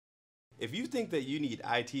If you think that you need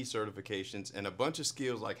IT certifications and a bunch of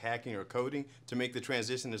skills like hacking or coding to make the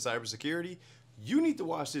transition to cybersecurity, you need to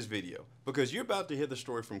watch this video because you're about to hear the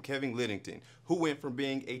story from Kevin Liddington, who went from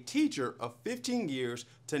being a teacher of 15 years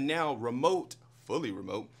to now fully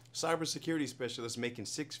remote, cybersecurity specialist making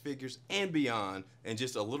six figures and beyond in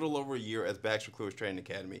just a little over a year at Baxter Close Training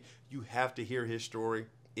Academy. You have to hear his story.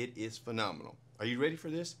 It is phenomenal. Are you ready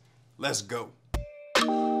for this? Let's go.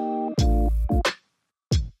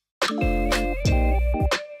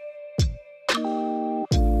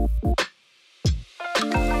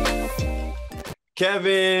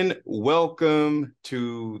 Kevin, welcome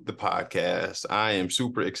to the podcast. I am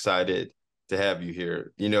super excited to have you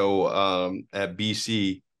here. At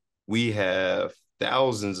BC, we have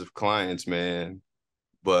thousands of clients, man,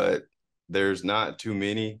 but there's not too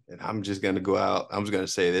many, and I'm just going to go out. I'm just going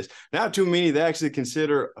to say this, not too many that actually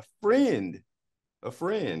consider a friend.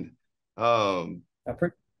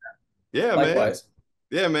 Yeah, man. Likewise.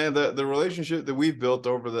 Yeah, man, the relationship that we've built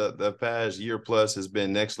over the past year plus has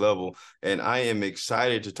been next level. And I am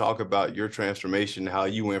excited to talk about your transformation, how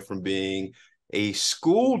you went from being a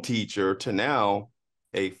school teacher to now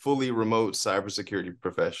a fully remote cybersecurity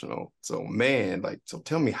professional. So, man, so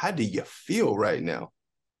tell me, how do you feel right now?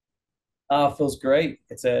 Feels great.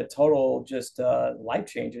 It's a total just life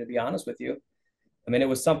changer, to be honest with you. I mean, it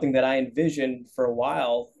was something that I envisioned for a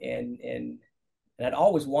while, and I'd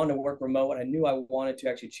always wanted to work remote. I knew I wanted to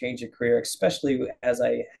actually change a career, especially as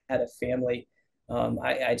I had a family.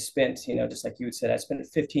 I'd spent, just like you had said, I spent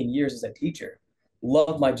 15 years as a teacher.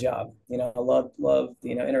 Loved my job. I loved,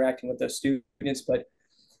 interacting with those students. But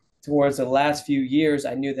towards the last few years,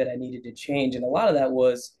 I knew that I needed to change. And a lot of that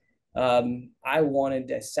was I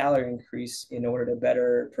wanted a salary increase in order to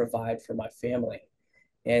better provide for my family.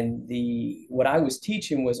 And the what I was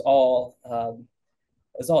teaching was all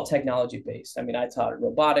technology based. I mean, I taught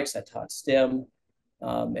robotics, I taught STEM,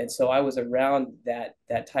 and so I was around that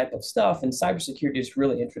type of stuff. And cybersecurity just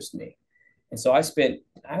really interested me. And so I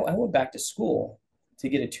went back to school to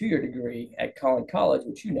get a 2-year degree at Collin College,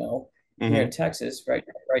 which here in Mm-hmm. Texas, right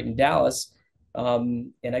in Dallas.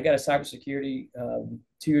 And I got a cybersecurity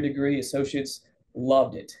 2-year degree, associates.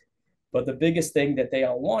 Loved it. But the biggest thing that they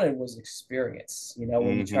all wanted was experience. When you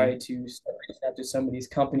Mm-hmm. try to start reaching out to some of these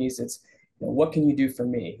companies, it's, what can you do for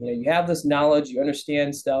me? You have this knowledge, you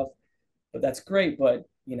understand stuff, but that's great. But,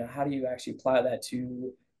 how do you actually apply that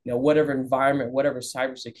to, whatever environment, whatever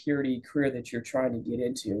cybersecurity career that you're trying to get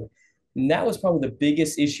into? And that was probably the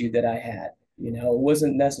biggest issue that I had. It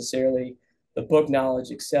wasn't necessarily the book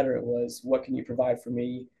knowledge, et cetera. It was, what can you provide for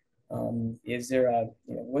me? Was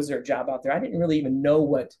there a job out there? I didn't really even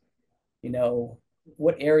know you know,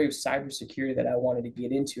 what area of cybersecurity that I wanted to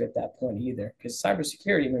get into at that point either. Because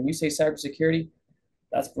cybersecurity, when you say cybersecurity,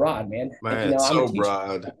 that's broad, man. Like, Man, it's I'm a so teacher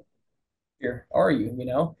broad. here, are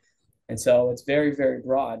you? And so it's very, very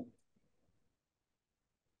broad.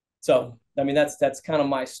 So, I mean, that's kind of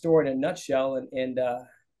my story in a nutshell. And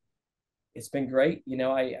it's been great.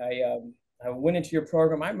 I went into your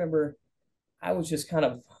program. I remember I was just kind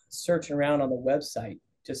of searching around on the website,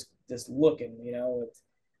 just looking,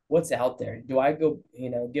 what's out there. Do I go,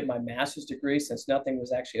 get my master's degree since nothing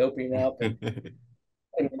was actually opening up?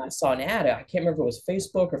 And I saw an ad. I can't remember if it was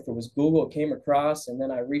Facebook or if it was Google. It came across, and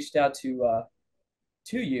then I reached out to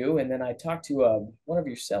you, and then I talked to one of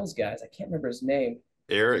your sales guys. I can't remember his name.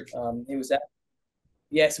 Eric. He was at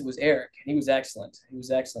Yes, it was Eric. He was excellent. He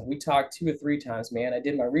was excellent. We talked 2 or 3 times, man. I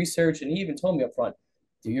did my research, and he even told me up front,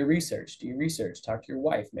 do your research, talk to your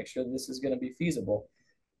wife, make sure that this is going to be feasible.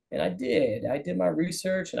 And I did. I did my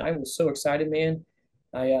research, and I was so excited, man.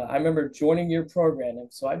 I remember joining your program,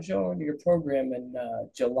 and so I joined your program in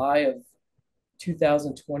July of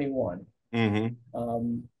 2021. Mm-hmm.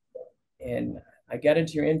 Um, and I got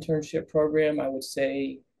into your internship program, I would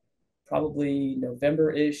say probably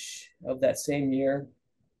November-ish of that same year.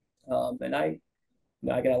 And I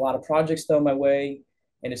got a lot of projects thrown my way.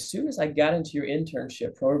 And as soon as I got into your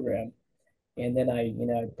internship program, and then I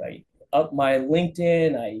up my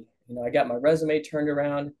LinkedIn, I got my resume turned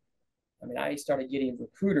around. I mean, I started getting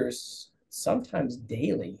recruiters sometimes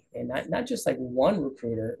daily, and not just like one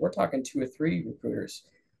recruiter. We're talking 2 or 3 recruiters,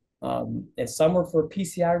 and some were for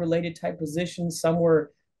PCI related type positions. Some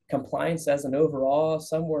were compliance as an overall.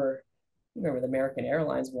 Some were, remember the American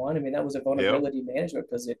Airlines one. I mean, that was a Yep. vulnerability management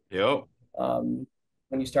position. Yep. um,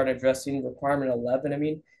 when you start addressing requirement 11. I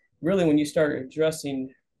mean, really, when you start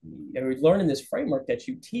addressing, learning this framework that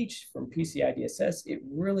you teach from PCI DSS, it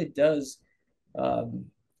really does um,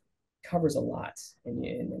 covers a lot.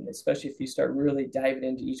 And especially if you start really diving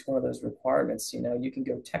into each one of those requirements, you can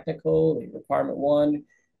go technical, requirement one,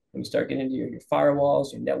 when you start getting into your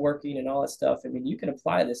firewalls, your networking, and all that stuff, I mean, you can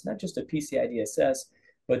apply this not just to PCI DSS,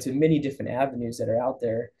 but to many different avenues that are out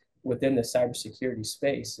there within the cybersecurity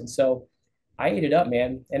space. And so I ate it up,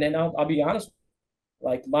 man. And then I'll be honest,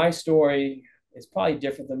 like my story is probably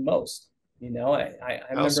different than most. I How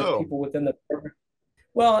remember so? people within the program.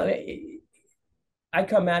 Well, I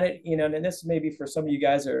come at it, and this maybe for some of you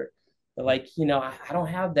guys are like, I don't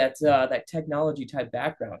have that technology type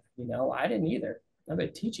background. I didn't either. I have a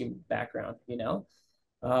teaching background.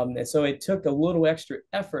 And so it took a little extra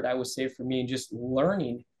effort, I would say, for me, just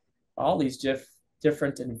learning all these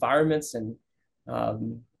different environments and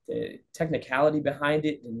the technicality behind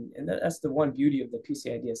it. And that's the one beauty of the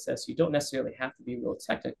PCI DSS. You don't necessarily have to be real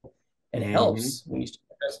technical. It Mm-hmm. helps when you start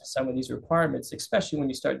addressing some of these requirements, especially when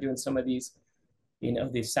you start doing some of these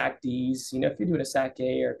SAC-Ds. If you're doing a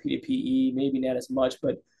SAC-A or PDPE, maybe not as much,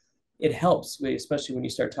 but it helps, especially when you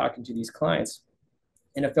start talking to these clients.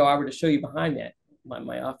 And if I were to show you behind that,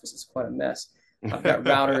 my office is quite a mess. I've got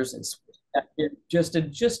routers and just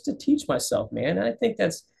to teach myself, man. And I think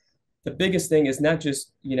that's the biggest thing is not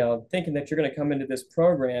just, thinking that you're going to come into this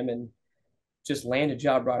program and just land a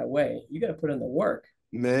job right away. You got to put in the work.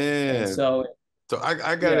 And Man. so, So I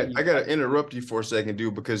yeah, gotta interrupt you for a second,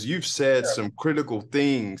 dude, because you've said some critical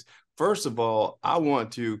things. First of all, I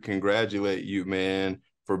want to congratulate you, man,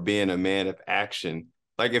 for being a man of action.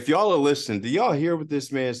 Like, if y'all are listening, do y'all hear what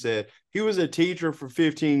this man said? He was a teacher for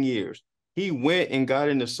 15 years. He went and got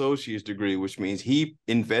an associate's degree, which means he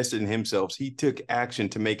invested in himself. He took action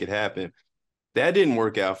to make it happen. That didn't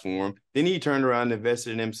work out for him. Then he turned around and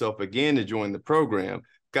invested in himself again to join the program.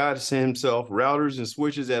 Got himself routers and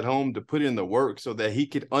switches at home to put in the work so that he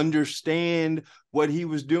could understand what he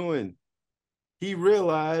was doing. He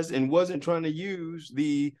realized and wasn't trying to use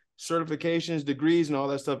the certifications, degrees, and all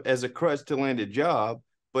that stuff as a crutch to land a job,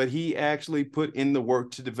 but he actually put in the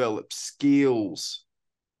work to develop skills.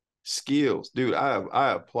 Skills. Dude,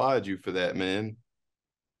 I applaud you for that, man.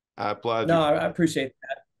 I applaud you no, for I that. appreciate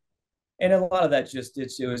that. And a lot of that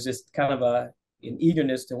it was just kind of an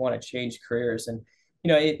eagerness to want to change careers. And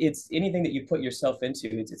it's anything that you put yourself into,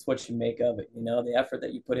 it's what you make of it. The effort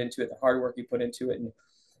that you put into it, the hard work you put into it.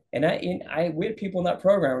 And we had people in that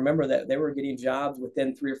program, remember, that they were getting jobs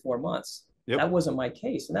within 3 or 4 months. Yep. That wasn't my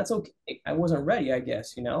case, and that's okay. I wasn't ready, I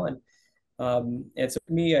guess. And so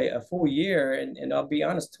for me, a full year, and I'll be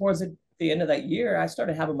honest, towards the end of that year, I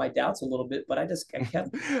started having my doubts a little bit, but I I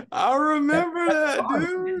kept remember that, on.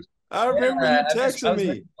 dude. I remember Yeah, you I texting was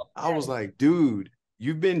me. I was like, dude,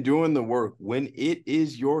 you've been doing the work. When it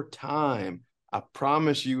is your time, I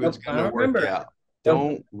promise you it's nope, going I to work remember. out. Nope,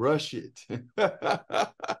 Don't rush it.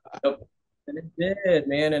 nope. And it did,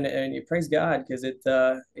 man, and you praise God because it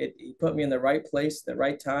put me in the right place, the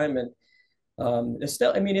right time, and it's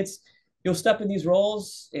still, I mean, you'll step in these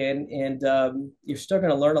roles and you're still going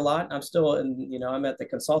to learn a lot. I'm still I'm at the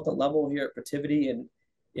consultant level here at Protiviti, and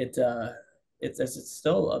it it's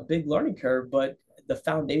still a big learning curve, but the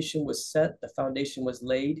foundation was set, the foundation was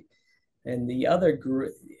laid, and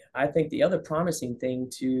I think the other promising thing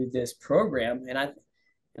to this program, and I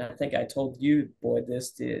think I told you, Boyd,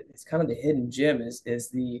 it's kind of the hidden gem is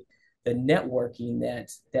the networking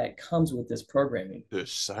that comes with this programming, The with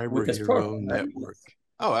Cyber this program. Hero Right? Network.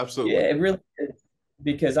 Oh, Yeah, absolutely. it really is.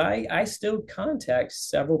 Because I still contact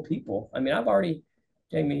several people. I mean,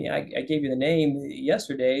 Jamie, I gave you the name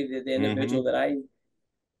yesterday, the Mm-hmm. individual that I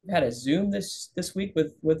had a Zoom this week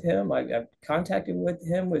with him. I've contacted with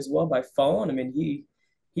him as well by phone. I mean,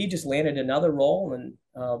 he just landed another role and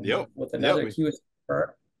Yep. with Yep. another QS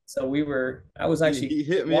firm. So I was actually He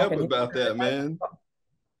hit me up walking him about through that, man.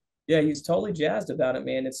 yeah, he's totally jazzed about it,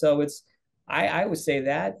 man. And so I would say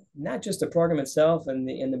that not just the program itself and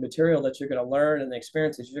the material that you're going to learn and the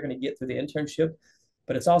experiences you're going to get through the internship,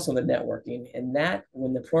 but it's also the networking. And that,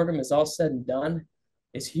 when the program is all said and done,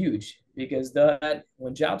 is huge because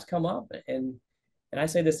when jobs come up, and I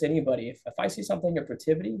say this to anybody, if I see something in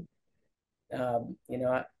Protiviti, um, you know,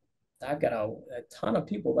 I, I've got a ton of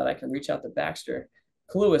people that I can reach out to Baxter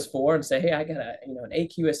Clueless for and say, hey, I got an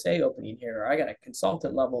AQSA opening here, or I got a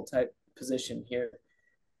consultant level type position here.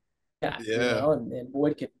 Yeah, Yeah. and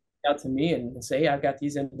Boyd can reach out to me and say, hey, I've got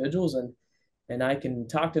these individuals, and I can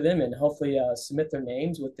talk to them and hopefully submit their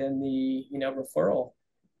names within the referral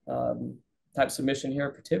um, type submission here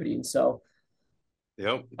at Protiviti. And so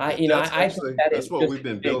Yep. I think that That's is what just we've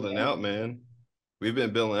been big, building man. out, man. We've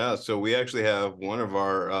been building out. So we actually have one of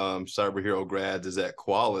our cyber hero grads is at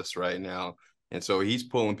Qualys right now. And so he's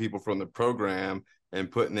pulling people from the program and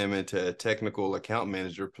putting them into technical account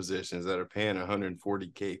manager positions that are paying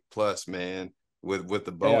 140K plus, man, with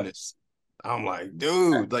the Yeah. bonus. I'm like,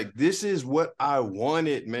 dude, like this is what I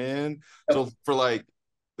wanted, man. Yep. So for like,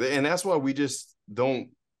 and that's why we just don't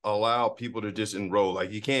allow people to just enroll.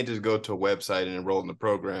 Like you can't just go to a website and enroll in the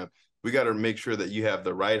program. We got to make sure that you have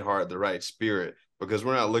the right heart, the right spirit, because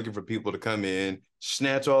we're not looking for people to come in,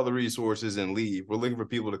 snatch all the resources and leave. We're looking for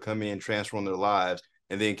people to come in, transform their lives,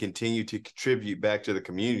 and then continue to contribute back to the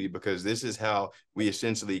community, because this is how we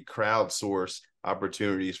essentially crowdsource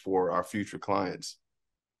opportunities for our future clients.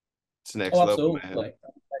 It's next Oh, level, man. absolutely.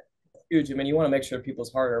 Huge. I mean, you want to make sure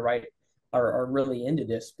people's heart are right, are really into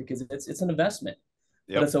this because it's an investment,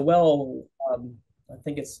 but Yep. it's I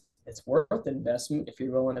think it's worth the investment if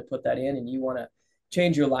you're willing to put that in and you want to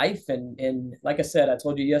change your life. And like I said, I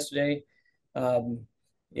told you yesterday, um,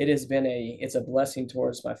 it's a blessing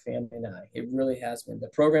towards my family and I. It really has been the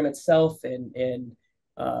program itself and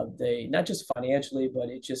they not just financially, but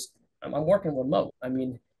I'm working remote. I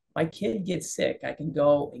mean, my kid gets sick, I can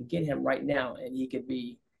go and get him right now, and he could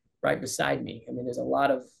be right beside me. I mean, there's a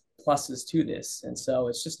lot of pluses to this, and so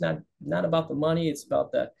it's just not about the money.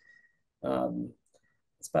 Um,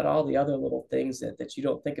 it's about all the other little things that you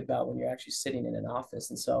don't think about when you're actually sitting in an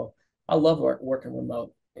office. And so I love working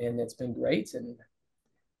remote, and it's been great. And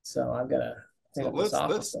so I've got to clean So up this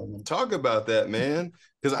office let's building. talk about that, man.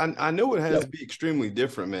 Because I know it has Yep. to be extremely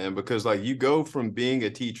different, man. Because like you go from being a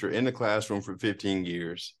teacher in the classroom for 15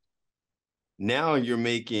 years, now you're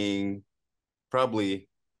making probably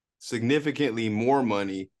significantly more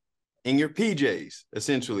money in your PJs,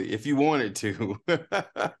 essentially, if you wanted to.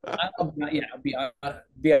 Yeah, I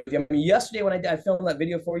mean, yesterday when I filmed that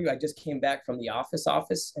video for you, I just came back from the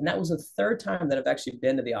office, and that was the third time that I've actually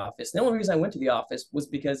been to the office. And the only reason I went to the office was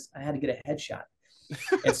because I had to get a headshot,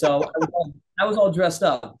 and so I was all dressed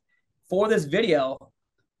up for this video.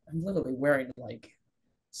 I'm literally wearing like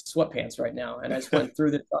sweatpants right now, and I just went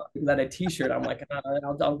through that a t-shirt. I'm like,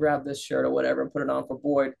 I'll grab this shirt or whatever and put it on for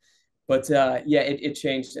Boyd. But yeah, it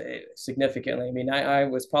changed significantly. I mean, I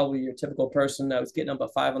was probably your typical person. I was getting up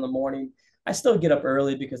at 5 in the morning. I still get up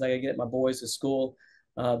early because I got to get my boys to school.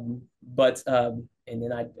 But and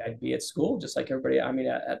then I'd be at school just like everybody. I mean,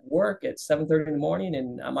 at work at 7:30 in the morning,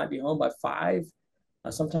 and I might be home by 5.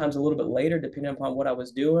 Sometimes a little bit later, depending upon what I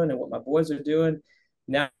was doing and what my boys are doing.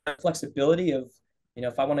 Now, flexibility of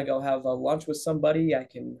if I want to go have a lunch with somebody, I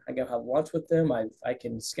go have lunch with them. I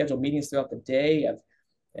can schedule meetings throughout the day.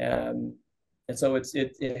 Um, and so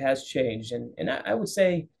it has changed. And I would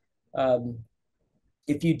say um,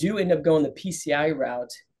 if you do end up going the PCI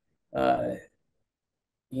route, uh,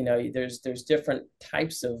 there's different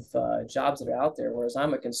types of jobs that are out there. Whereas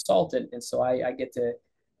I'm a consultant, and so I get to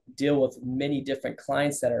deal with many different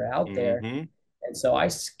clients that are out there. Mm-hmm. And so I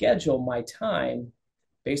schedule my time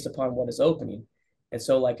based upon what is opening. And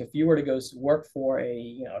so, like, if you were to go work for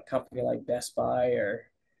a company like Best Buy or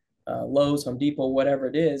Lowe's, Home Depot, whatever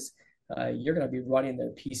it is, you're going to be running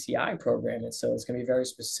their PCI program, and so it's going to be very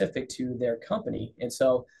specific to their company. And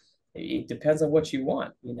so, it depends on what you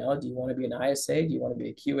want. Do you want to be an ISA? Do you want to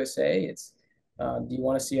be a QSA? Do you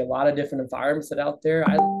want to see a lot of different environments that out there?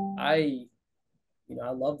 I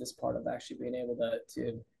love this part of actually being able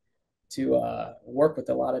to work with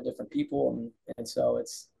a lot of different people, and so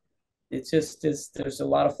there's a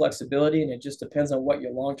lot of flexibility, and it just depends on what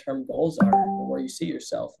your long-term goals are and where you see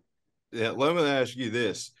yourself. Yeah, let me ask you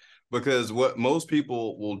this, because what most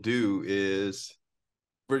people will do is,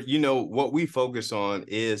 what we focus on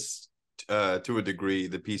is to a degree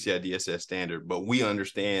the PCI DSS standard, but we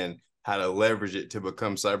understand how to leverage it to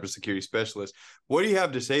become cybersecurity specialists. What do you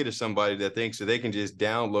have to say to somebody that thinks that they can just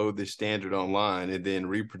download this standard online and then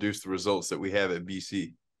reproduce the results that we have at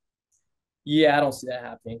BC? Yeah, I don't see that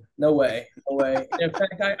happening. No way, no way. In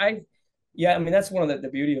fact, yeah, I mean that's one of the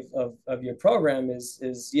beauty of your program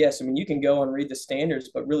is yes, I mean you can go and read the standards,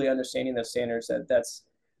 but really understanding the standards that's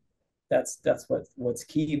what's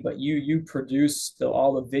key. But you produce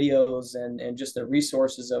all the videos and just the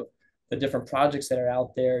resources of the different projects that are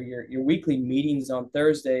out there. Your weekly meetings on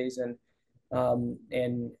Thursdays and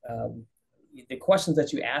the questions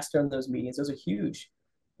that you ask during those meetings, those are huge.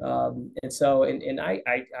 And so and I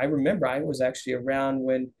remember I was actually around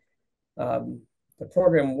when the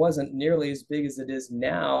program wasn't nearly as big as it is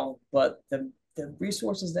now, but the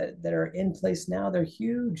resources that are in place now, they're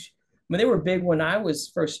huge. I mean, they were big when I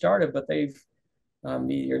was first started, but they've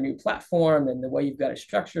your new platform and the way you've got it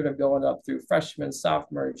structured of going up through freshman,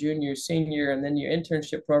 sophomore, junior, senior, and then your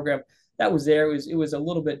internship program. That was there. It was a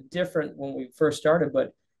little bit different when we first started,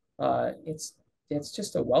 but it's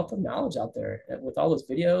just a wealth of knowledge out there with all those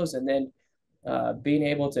videos, and then being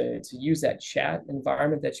able to use that chat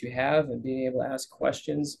environment that you have and being able to ask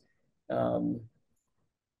questions. I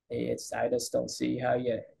just don't see how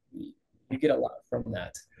you get a lot from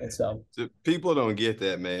that. And so people don't get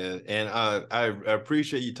that, man. And I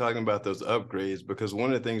appreciate you talking about those upgrades, because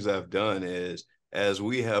one of the things I've done is, as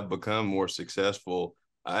we have become more successful,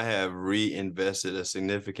 I have reinvested a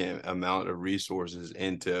significant amount of resources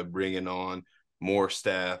into bringing on more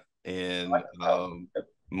staff and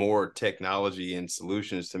more technology and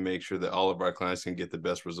solutions to make sure that all of our clients can get the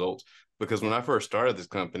best results. Because when I first started this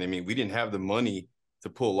company, I mean, we didn't have the money to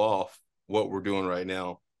pull off what we're doing right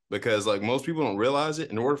now. Because like most people don't realize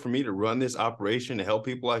it, in order for me to run this operation to help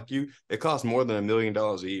people like you, it costs more than $1 million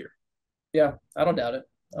a year. yeah, I don't doubt it.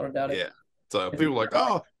 I don't doubt it. Yeah. So people are like,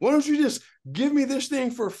 oh, why don't you just give me this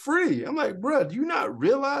thing for free? I'm like, bro, do you not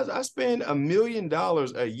realize I spend $1 million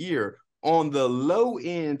a year on the low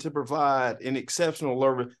end to provide an exceptional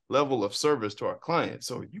level of service to our clients?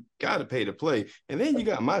 So you got to pay to play. And then you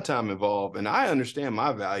got my time involved, and I understand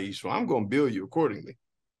my value, so I'm going to bill you accordingly.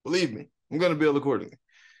 Believe me, I'm going to bill accordingly.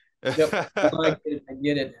 Yep. No, I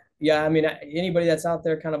get it. Yeah, I mean, anybody that's out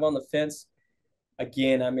there kind of on the fence,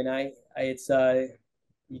 again, I mean, it's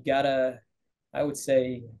you gotta, I would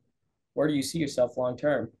say, where do you see yourself long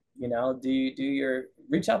term? You know, do your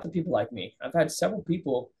reach out to people like me. I've had several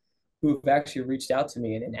people who've actually reached out to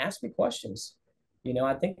me and asked me questions. You know,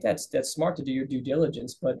 I think that's smart to do your due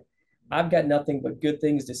diligence, but I've got nothing but good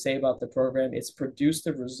things to say about the program. It's produced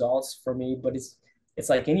the results for me, but it's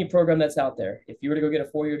like any program that's out there. If you were to go get a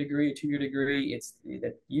 4-year degree, a 2-year degree, it's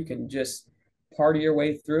that you can just party your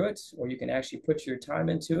way through it, or you can actually put your time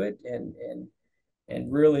into it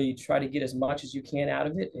and really try to get as much as you can out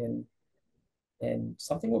of it, and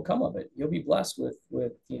something will come of it. You'll be blessed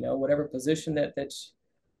with you know, whatever position that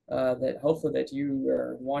hopefully that you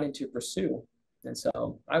are wanting to pursue. And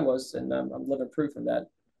so I was, and I'm living proof of that.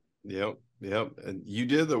 Yep. Yep. And you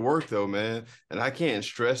did the work though, man. And I can't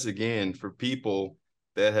stress again for people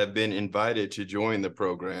that have been invited to join the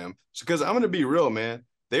program. So, because I'm going to be real, man,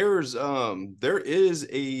 there is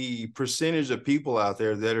a percentage of people out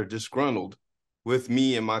there that are disgruntled with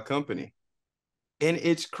me and my company. And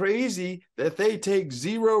it's crazy that they take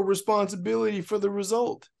zero responsibility for the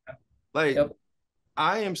result. Like, Yep.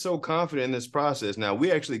 I am so confident in this process. Now,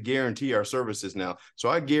 we actually guarantee our services now. So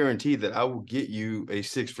I guarantee that I will get you a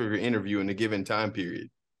 6-figure interview in a given time period.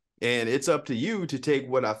 And it's up to you to take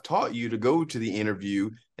what I've taught you to go to the interview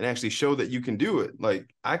and actually show that you can do it. Like,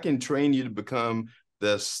 I can train you to become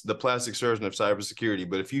the plastic surgeon of cybersecurity,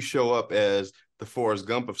 but if you show up as the Forrest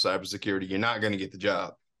Gump of cybersecurity, you're not going to get the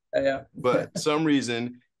job. Yeah. But some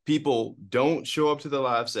reason people don't show up to the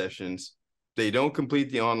live sessions. They don't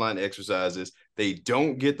complete the online exercises. They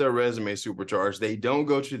don't get their resume supercharged. They don't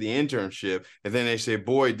go to the internship. And then they say,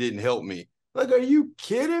 boy, it didn't help me. Like, are you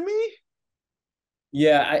kidding me?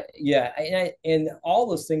 And all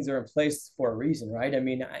those things are in place for a reason, right? I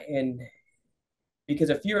mean, and because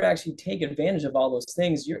if you're actually take advantage of all those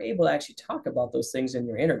things, you're able to actually talk about those things in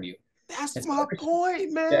your interview. That's And my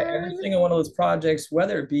point, yeah, every man. single one of those projects,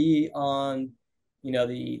 whether it be on, you know,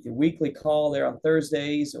 the weekly call there on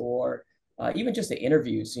Thursdays, or even just the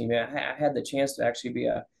interviews. You know, I had the chance to actually be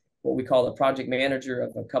what we call a project manager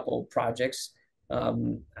of a couple of projects.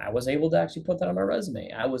 I was able to actually put that on my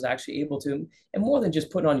resume. I was actually able to, and more than just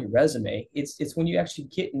putting on your resume, it's when you actually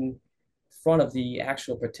get in front of the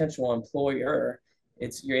actual potential employer,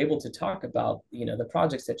 you're able to talk about, you know, the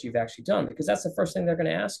projects that you've actually done, because that's the first thing they're going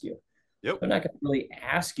to ask you. Yep. They're not going to really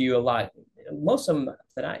ask you a lot. Most of them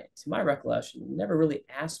to my recollection, never really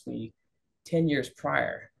asked me 10 years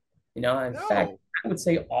prior. You know, in fact, I would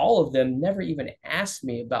say all of them never even asked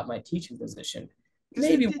me about my teaching position. Because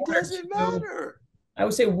Maybe it one or doesn't two. matter. I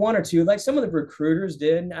would say one or two, like some of the recruiters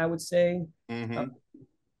did, I would say. Mm-hmm.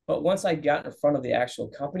 But once I got in front of the actual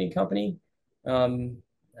company, um,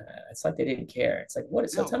 it's like they didn't care. It's like, what?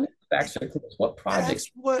 So No, tell me the backstory. What projects?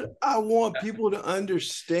 that's what I want people to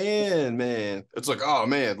understand, man. It's like, oh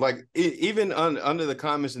man, like even under the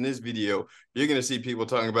comments in this video, you're gonna see people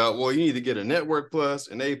talking about, well, you need to get a network plus,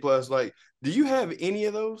 an A plus. Like, do you have any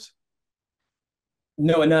of those?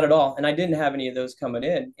 No, and not at all. And I didn't have any of those coming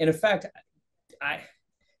in. And in fact, I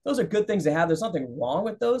those are good things to have. There's nothing wrong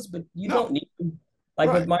with those, but you don't No, need them.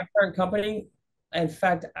 Like with right. my current company, in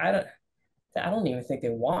fact, I don't even think they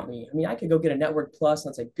want me. I mean, I could go get a network plus,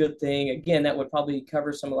 that's a good thing. Again, that would probably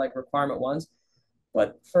cover some of like requirement ones.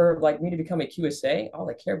 But for like me to become a QSA, all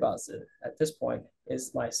I care about at this point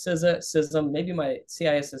is my CISA, CISM, maybe my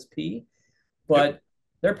CISSP, Yep. but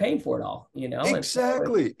they're paying for it all, you know? And so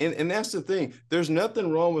Exactly. And that's the thing. There's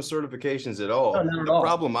nothing wrong with certifications at no, all. not at The all.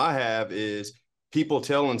 problem I have is people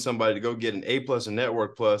telling somebody to go get an A plus, a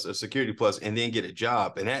network plus, a security plus, and then get a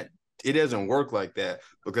job. And that it doesn't work like that,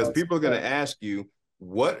 because That's people are going to correct. ask you,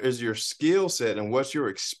 what is your skill set and what's your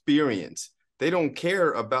experience. They don't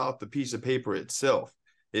care about the piece of paper itself.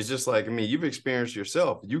 It's just like, I mean, you've experienced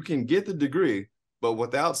yourself. You can get the degree, but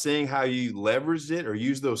without saying how you leveraged it or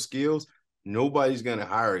use those skills, nobody's going to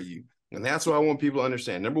hire you. And that's what I want people to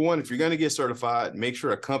understand. Number one, if you're going to get certified, make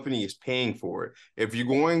sure a company is paying for it. If you're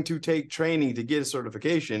going to take training to get a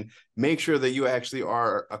certification, make sure that you actually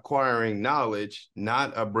are acquiring knowledge,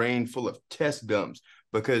 not a brain full of test dumps,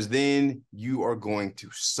 because then you are going to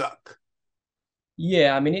suck.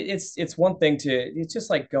 Yeah, I mean, it's one thing to, it's just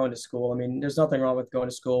like going to school. I mean, there's nothing wrong with going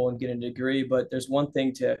to school and getting a degree, but there's one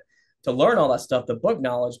thing to learn all that stuff, the book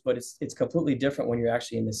knowledge, but it's completely different when you're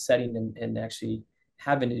actually in the setting and actually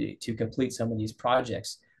having to complete some of these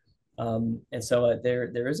projects. And so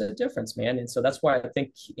there is a difference, man. And so that's why I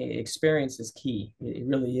think experience is key. It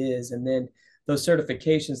really is. And then those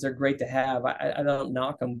certifications, they're great to have. I don't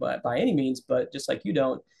knock them by any means, but just like you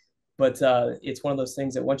don't. But it's one of those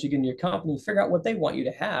things that once you get in your company, figure out what they want you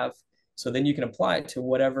to have, so then you can apply it to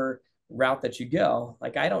whatever route that you go.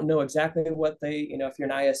 Like I don't know exactly what they, if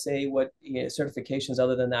you're an ISA, what certifications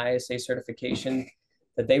other than the ISA certification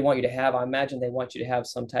that they want you to have. I imagine they want you to have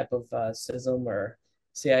some type of CISM or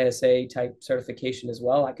CISA type certification as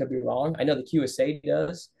well. I could be wrong. I know the QSA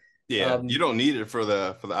does. Yeah, you don't need it for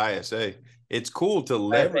the ISA. It's cool to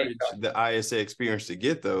leverage the ISA experience to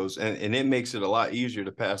get those, and it makes it a lot easier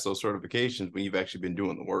to pass those certifications when you've actually been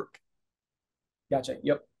doing the work. Gotcha.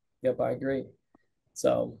 Yep, I agree.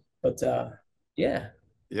 So, but yeah.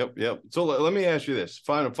 Yep. So let me ask you this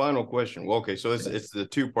final question. Well, okay, so it's the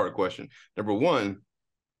two-part question. Number one,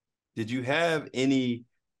 did you have any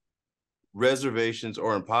reservations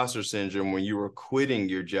or imposter syndrome when you were quitting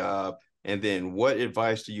your job? And then what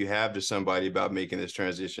advice do you have to somebody about making this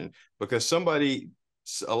transition? Because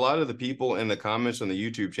a lot of the people in the comments on the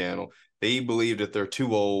YouTube channel, they believe that they're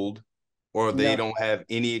too old or they don't have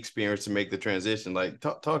any experience to make the transition. Like,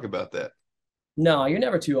 talk about that. No, you're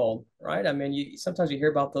never too old, right? I mean, sometimes you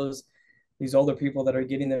hear about these older people that are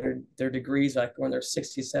getting their degrees like when they're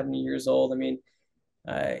 60, 70 years old. I mean,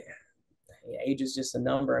 uh, age is just a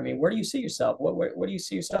number. I mean, where do you see yourself? What do you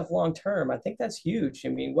see yourself long term? I think that's huge. I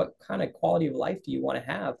mean, what kind of quality of life do you want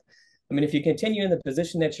to have? I mean, if you continue in the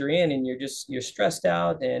position that you're in and you're stressed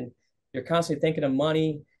out and you're constantly thinking of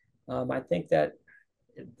money, I think that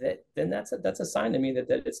then that's a sign to me that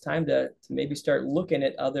it's time to maybe start looking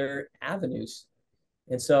at other avenues.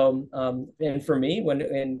 And so, and for me,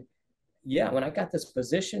 when I got this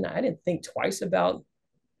position, I didn't think twice about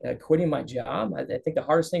quitting my job. I think the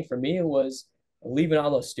hardest thing for me was leaving all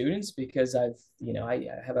those students because I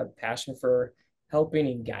have a passion for helping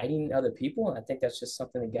and guiding other people. And I think that's just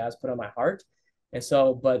something that God's put on my heart. And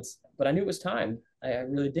so, but I knew it was time. I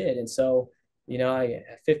really did. And so, I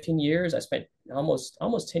 15 years, I spent almost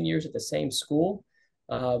 10 years at the same school.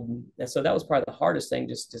 And so that was probably the hardest thing,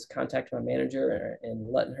 just contacting my manager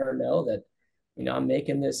and letting her know that, I'm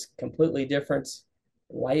making this completely different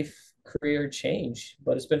life career change,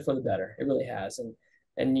 but it's been for the better. It really has.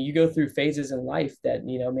 And you go through phases in life that,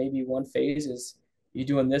 maybe one phase is you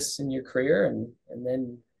doing this in your career and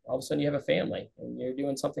then all of a sudden you have a family and you're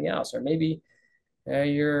doing something else, or maybe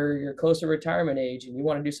you're close to retirement age and you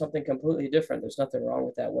want to do something completely different. There's nothing wrong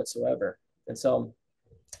with that whatsoever. And so,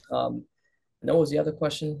 what was the other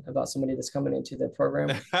question about somebody that's coming into the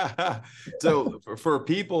program? So for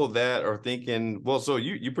people that are thinking, well, so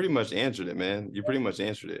you pretty much answered it, man. You pretty much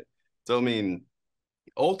answered it. So I mean,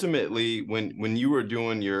 ultimately, when you were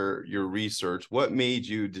doing your research, what made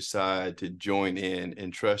you decide to join in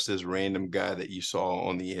and trust this random guy that you saw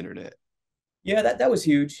on the internet? Yeah, that was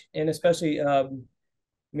huge, and especially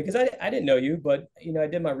because I didn't know you, but I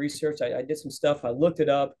did my research. I did some stuff. I looked it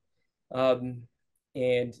up, um,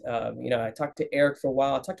 and I talked to Eric for a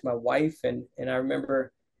while. I talked to my wife, and I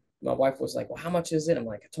remember my wife was like, "Well, how much is it?" I'm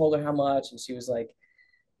like, I told her how much, and she was like,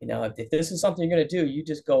 if this is something you're gonna do, you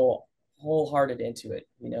just go wholehearted into it,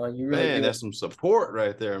 and you really Man, do it. that's some support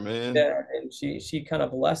right there, man. Yeah, and she kind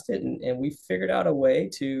of blessed it, and we figured out a way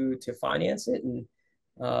to finance it, and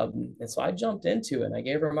so I jumped into it. And I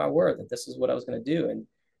gave her my word that this is what I was going to do,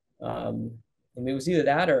 um, and it was either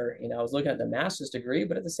that or I was looking at the master's degree,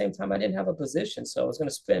 but at the same time I didn't have a position, so I was going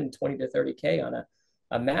to spend 20 to 30K on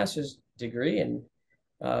a master's degree, and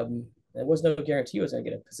there was no guarantee I was going to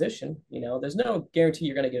get a position. There's no guarantee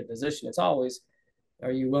you're going to get a position. It's always,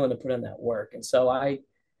 are you willing to put in that work? And so I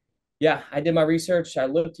did my research. I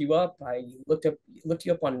looked you up. I looked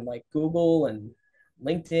you up on like Google and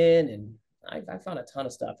LinkedIn, and I found a ton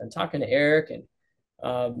of stuff. And talking to Eric,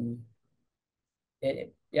 um,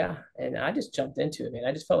 and I just jumped into it, man.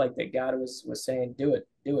 I just felt like that God was saying, do it,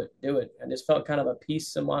 do it, do it. I just felt kind of a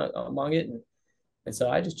peace among it, And so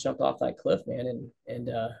I just jumped off that cliff, man, and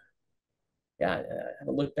yeah, I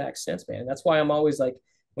haven't looked back since, man. That's why I'm always like,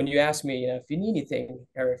 when you ask me, if you need anything,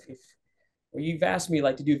 or if or you've asked me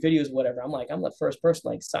like to do videos, whatever, I'm like, I'm the first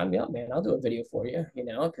person, like, sign me up, man. I'll do a video for you,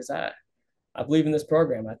 because I believe in this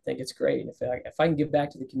program. I think it's great. If I can give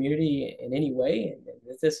back to the community in any way, and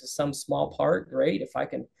if this is some small part, great. If I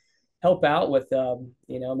can help out with,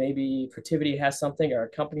 maybe Protivity has something, or a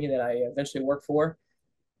company that I eventually work for,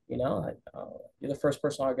 you're the first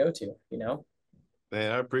person I'll go to.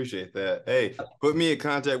 Man, I appreciate that. Hey, put me in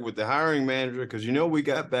contact with the hiring manager because we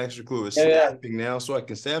got Baxter Clue Yeah, yeah. staffing now, so I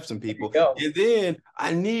can staff some There you people. go. And then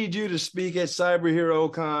I need you to speak at Cyber Hero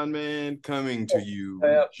Con, man, coming to you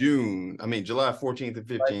Yeah, July 14th and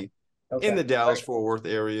right. 15th in Okay. the Right. Dallas-Fort Worth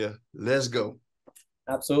area. Let's go.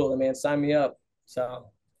 Absolutely, man. Sign me up. So,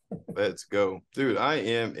 Let's go. Dude, I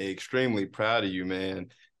am extremely proud of you, man.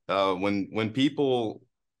 When people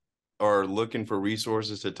are looking for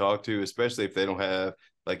resources to talk to, especially if they don't have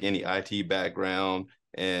like any IT background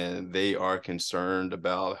and they are concerned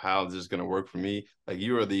about how this is going to work for me, like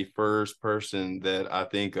you are the first person that I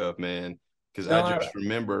think of, man, because no, I just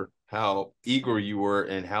remember how eager you were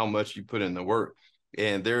and how much you put in the work.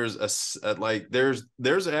 And there's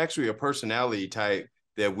there's actually a personality type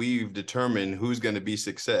that we've determined who's going to be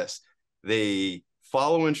success. They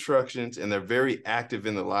follow instructions and they're very active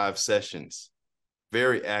in the live sessions,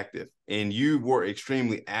 very active, and you were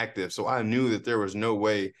extremely active. So I knew that there was no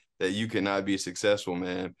way that you could not be successful,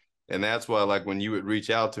 man. And that's why, like, when you would reach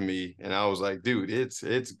out to me, and I was like, dude,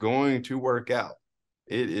 it's going to work out.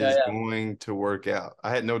 It yeah, is yeah. going to work out.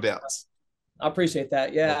 I had no doubts. I appreciate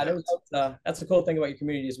that. No Yeah, doubts. that's the cool thing about your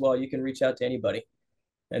community as well. You can reach out to anybody,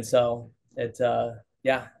 and so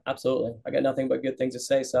yeah, absolutely. I got nothing but good things to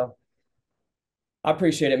say. So I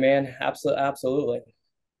appreciate it, man. Absolutely, absolutely.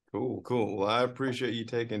 Cool, cool. Well, I appreciate you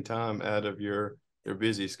taking time out of your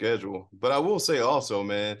busy schedule. But I will say also,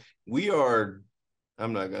 man, we are,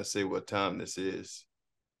 I'm not gonna say what time this is,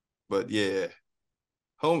 but yeah,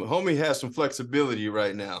 homie has some flexibility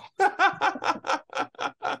right now.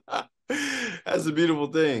 That's a beautiful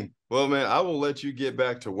thing. Well, man, I will let you get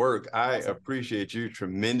back to work. I Awesome. appreciate you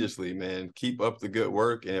tremendously, man. Keep up the good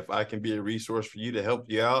work. And if I can be a resource for you to help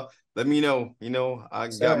you out, let me know. I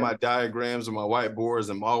got Sir, my diagrams and my whiteboards.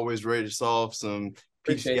 I'm always ready to solve some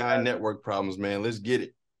appreciate PCI that. network problems, man. Let's get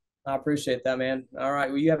it. I appreciate that, man. All right.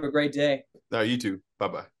 Well, you have a great day. All right, you too.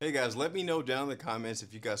 Bye-bye. Hey guys, let me know down in the comments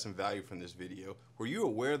if you got some value from this video. Were you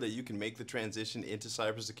aware that you can make the transition into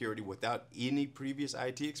cybersecurity without any previous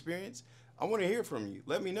IT experience? I want to hear from you.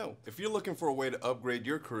 Let me know. If you're looking for a way to upgrade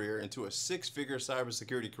your career into a six-figure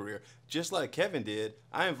cybersecurity career, just like Kevin did,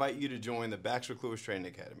 I invite you to join the Baxter Clues Training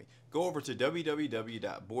Academy. Go over to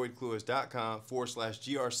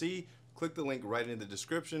www.boydclewis.com/GRC. Click the link right in the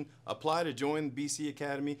description. Apply to join BC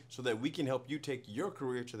Academy so that we can help you take your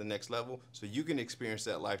career to the next level so you can experience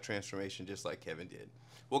that life transformation just like Kevin did.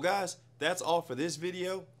 Well, guys, that's all for this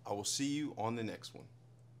video. I will see you on the next one.